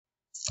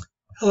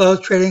Hello,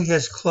 trading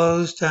has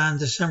closed on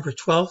December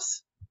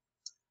 12th,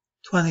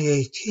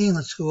 2018.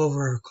 Let's go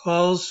over our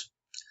calls.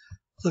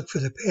 Look for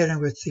the pattern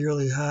with the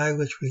early high,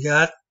 which we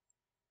got.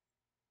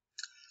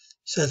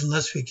 Said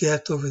unless we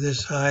gapped over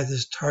this high,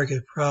 this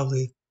target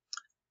probably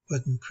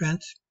wouldn't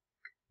print.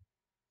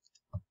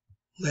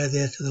 We'll add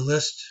that to the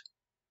list.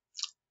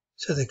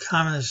 Said the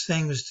commonest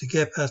thing was to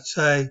gap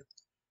outside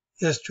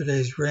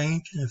yesterday's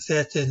range, and if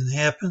that didn't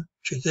happen,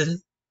 which it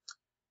didn't,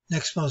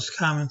 next most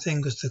common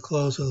thing was to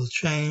close a little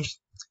change.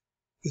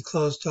 We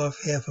closed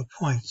off half a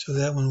point, so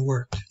that one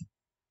worked.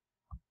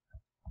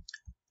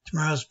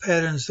 Tomorrow's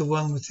pattern is the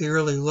one with the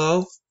early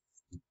low.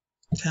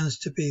 Tends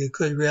to be a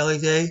good rally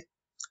day.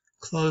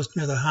 Closed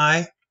near the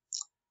high.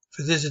 If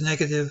it is a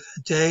negative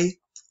day,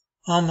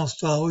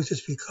 almost always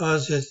it's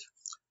because it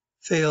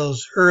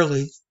fails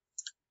early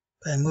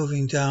by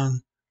moving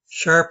down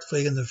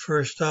sharply in the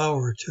first hour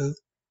or two.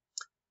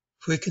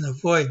 If we can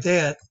avoid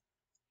that,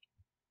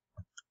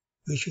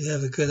 we should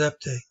have a good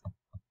update.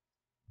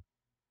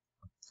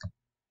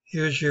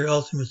 Here's your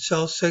ultimate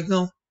sell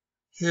signal.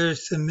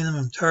 Here's the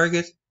minimum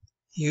target.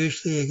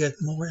 Usually you get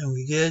more, and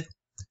we did.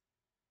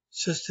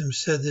 System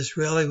said this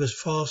rally was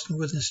false and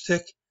wouldn't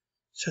stick.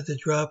 Said the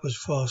drop was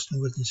false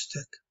and wouldn't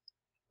stick.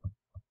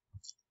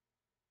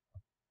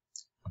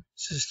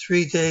 This is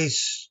 3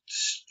 days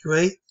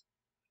straight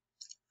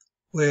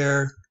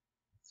where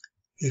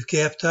we've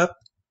gapped up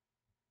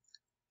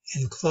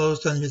and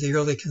closed under the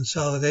early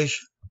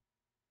consolidation.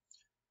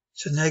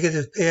 It's a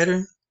negative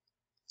pattern,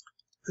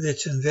 but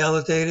it's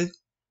invalidated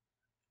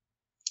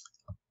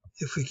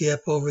if we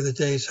gap over the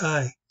day's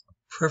high,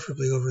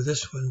 preferably over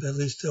this one, but at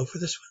least over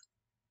this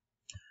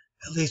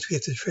one. At least we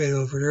have to trade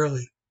over it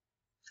early.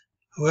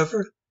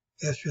 However,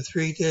 after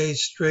 3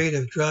 days straight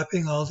of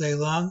dropping all day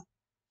long,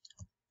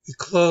 we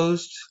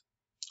closed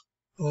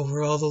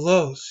over all the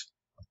lows.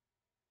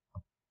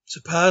 It's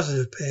a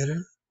positive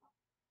pattern.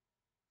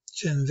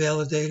 It's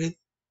invalidated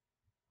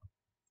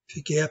if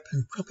you gap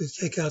and probably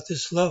take out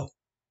this low.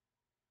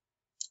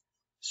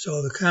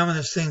 So the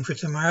commonest thing for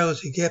tomorrow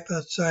is you gap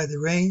outside the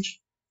range.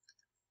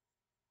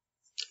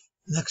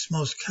 Next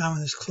most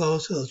common is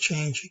close. It'll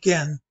change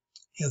again.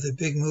 You have the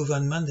big move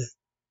on Monday.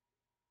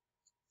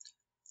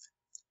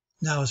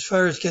 Now, as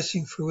far as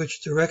guessing for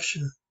which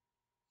direction,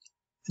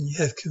 and you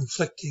have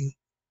conflicting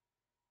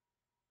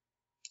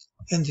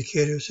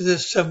indicators, it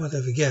is somewhat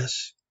of a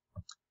guess.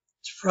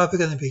 It's probably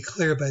going to be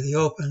clear by the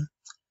open,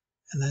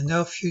 and I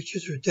know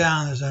futures are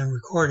down as I'm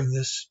recording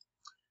this,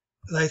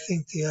 but I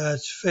think the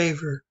odds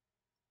favor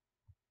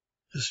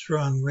a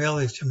strong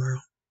rally tomorrow.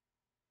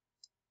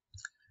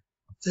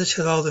 This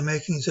had all the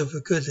makings of a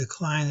good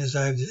decline as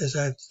I've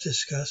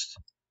discussed.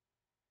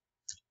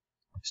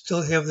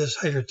 Still have this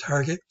higher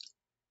target,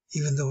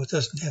 even though it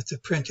doesn't have to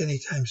print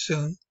anytime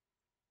soon.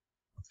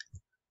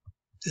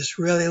 This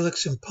rally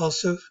looks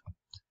impulsive.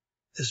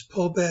 This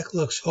pullback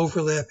looks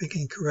overlapping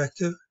and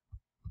corrective.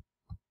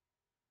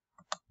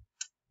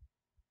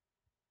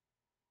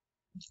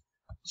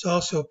 It's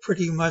also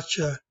pretty much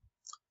a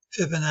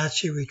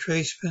Fibonacci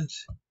retracement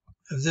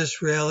of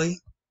this rally.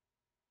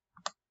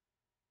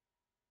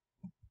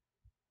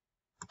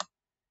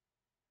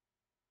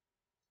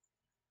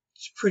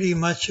 It's pretty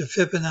much a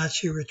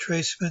Fibonacci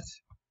retracement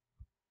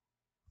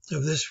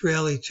of this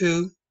rally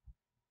too.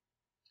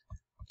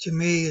 To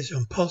me, as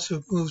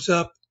impulsive moves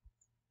up,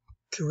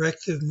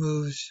 corrective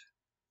moves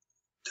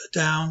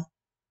down.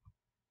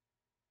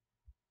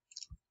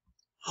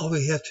 All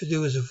we have to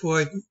do is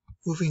avoid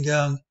moving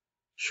down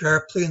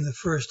sharply in the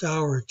first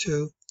hour or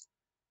two.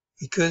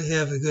 We could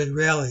have a good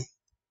rally.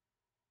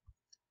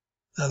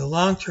 Now the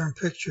long-term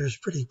picture is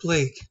pretty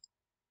bleak,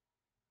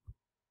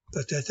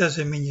 but that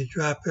doesn't mean you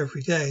drop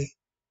every day.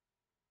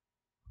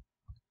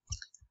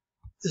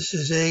 This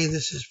is A,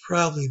 this is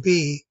probably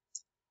B.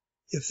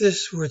 If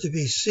this were to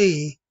be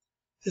C,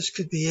 this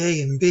could be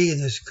A and B,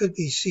 and this could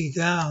be C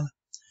down,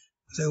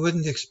 but I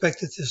wouldn't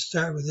expect it to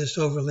start with this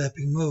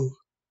overlapping move.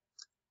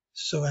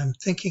 So I'm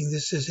thinking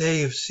this is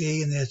A of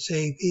C, and that's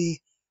A,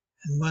 B,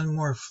 and one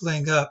more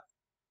fling up.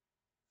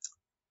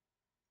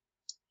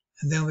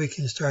 And then we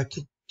can start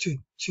to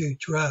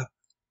drop.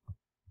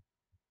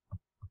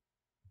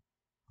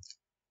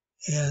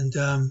 And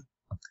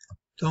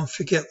don't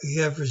forget we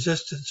have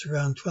resistance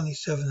around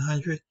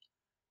 2700,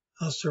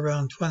 also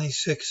around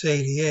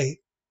 2688.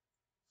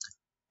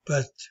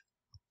 But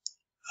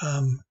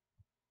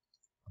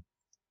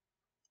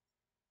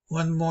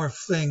one more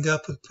fling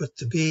up would put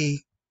the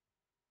B.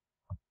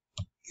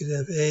 You'd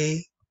have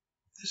A.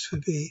 This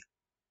would be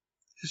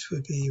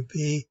your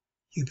B.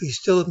 You'd be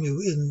still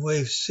in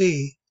wave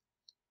C,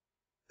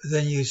 but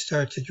then you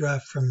start to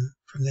drop from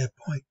that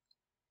point.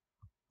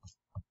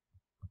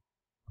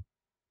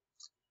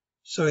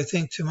 So I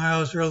think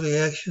tomorrow's early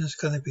action is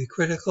going to be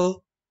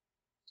critical.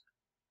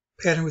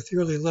 Pattern with the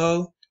early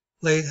low,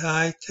 late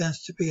high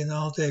tends to be an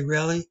all-day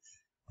rally,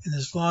 and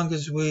as long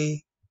as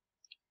we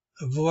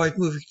avoid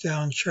moving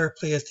down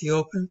sharply at the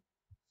open,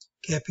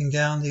 gapping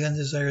down the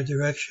undesired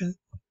direction,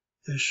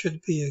 there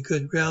should be a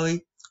good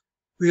rally.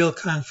 Real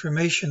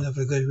confirmation of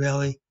a good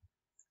rally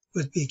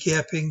would be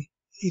gapping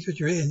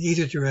in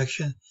either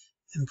direction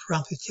and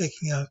promptly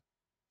taking out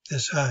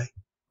this high.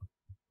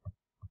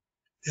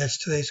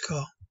 That's today's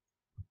call.